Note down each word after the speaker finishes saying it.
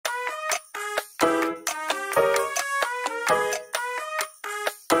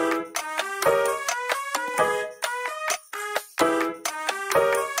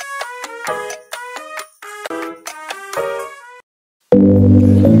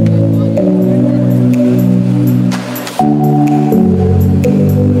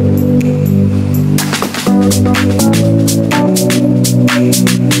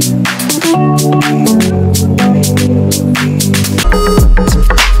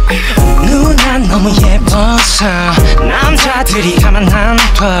너무 예뻐서 남자들이 가만 안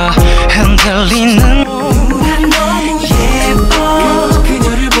둬. 흔들리는 누나 너무 예뻐.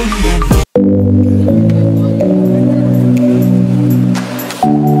 그녀를 보면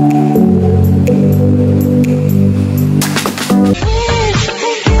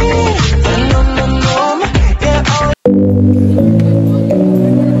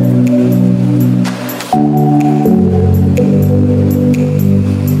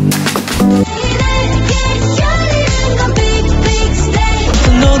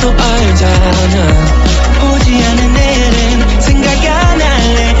오지 않은 내일은 생각 안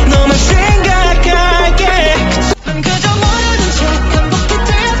할래. 너만 생각할게. 난 그저 모르는 척 반복해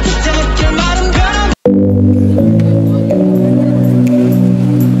들었을 때 결말은 변함.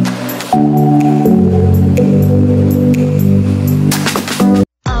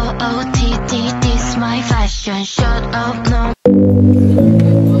 OOTD this my fashion. Shut up no.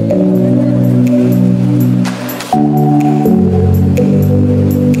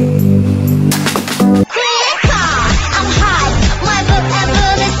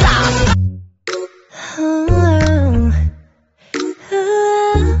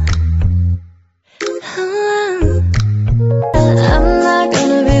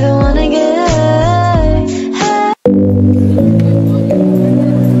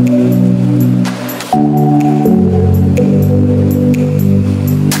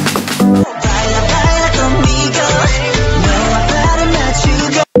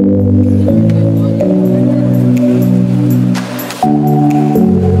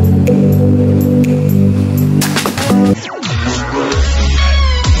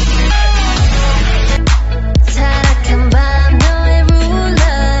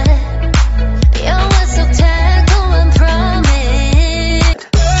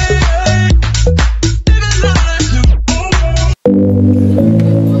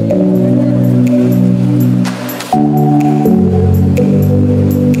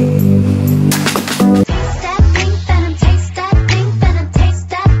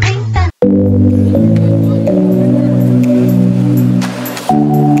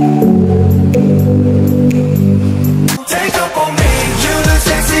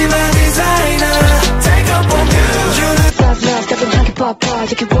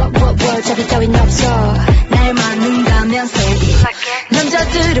 Kpop 자비 따윈 없어. 날 맞는다면 say it.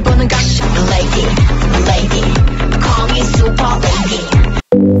 남자들을 보는 가시 lady, lady, call me super lady.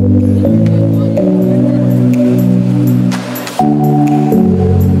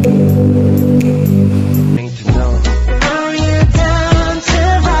 Are you down to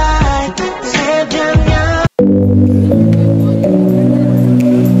vibe? 새벽녘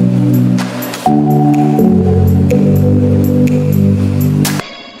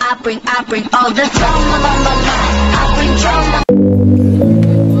I bring all the drama, la la la. I bring drama.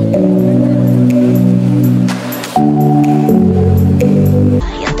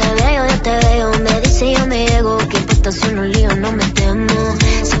 Yo te veo, me dice yo me llego. ¿Qué importa si no lío? No me temo.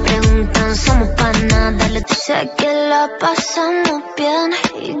 Se preguntan, somos panas. Dale, tú sé que la pasamos bien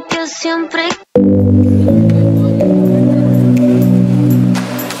y que siempre.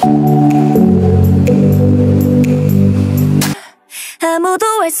 아무도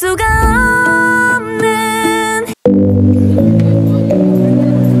알 수가 없는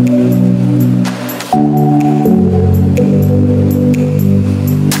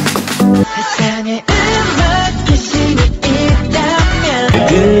세상에 음악 귀신이 있다면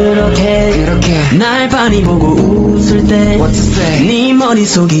그렇게 날 많이 보고 웃을 때 네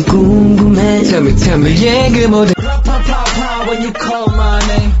머릿속이 궁금해. Tell me yeah 그 모든 Ra-pa-pa-pa when you call my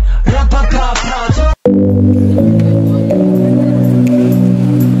name. Ra-pa-pa-pa.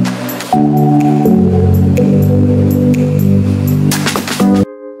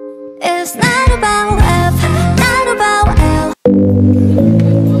 It's not about F, not about L.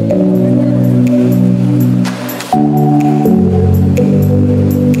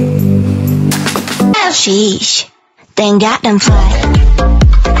 Sheesh, then got them fly.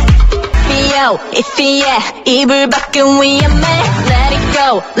 Yo, 이피야 이불 밖은 위험해. Let it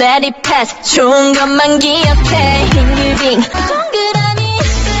go, let it pass. 좋은 것만 기억해. 빙글빙 동그라미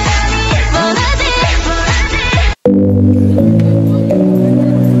원하지.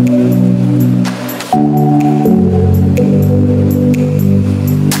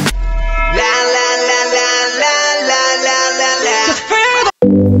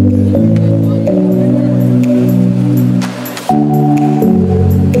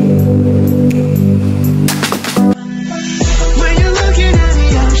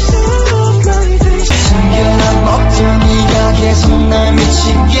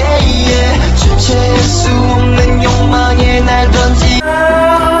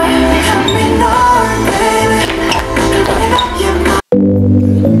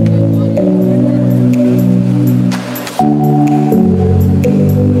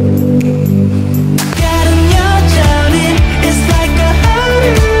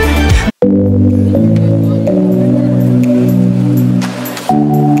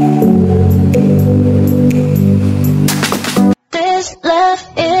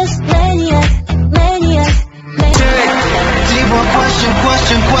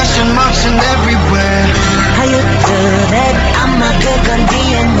 how you do that 아마 그건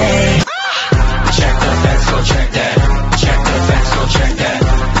DNA Check the facts, go check that. Check the facts, go check that.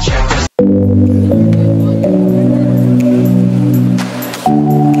 Check the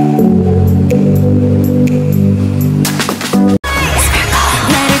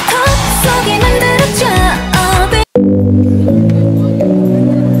나를 턱 속에 만들어줘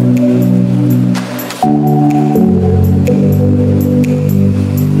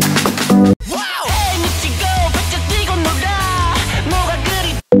에이 미치고 ਬੱ쩍 뛰고 놀아 뭐가 그리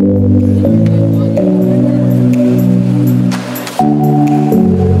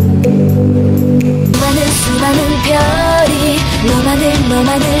수많은 별이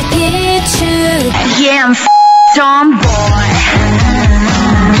너만을 비추 Yeah, I'm tomboy.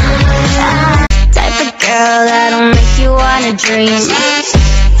 Type of girl that'll make you wanna dream.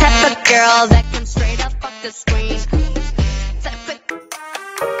 Type of girl that can straight up fuck the screen. Type of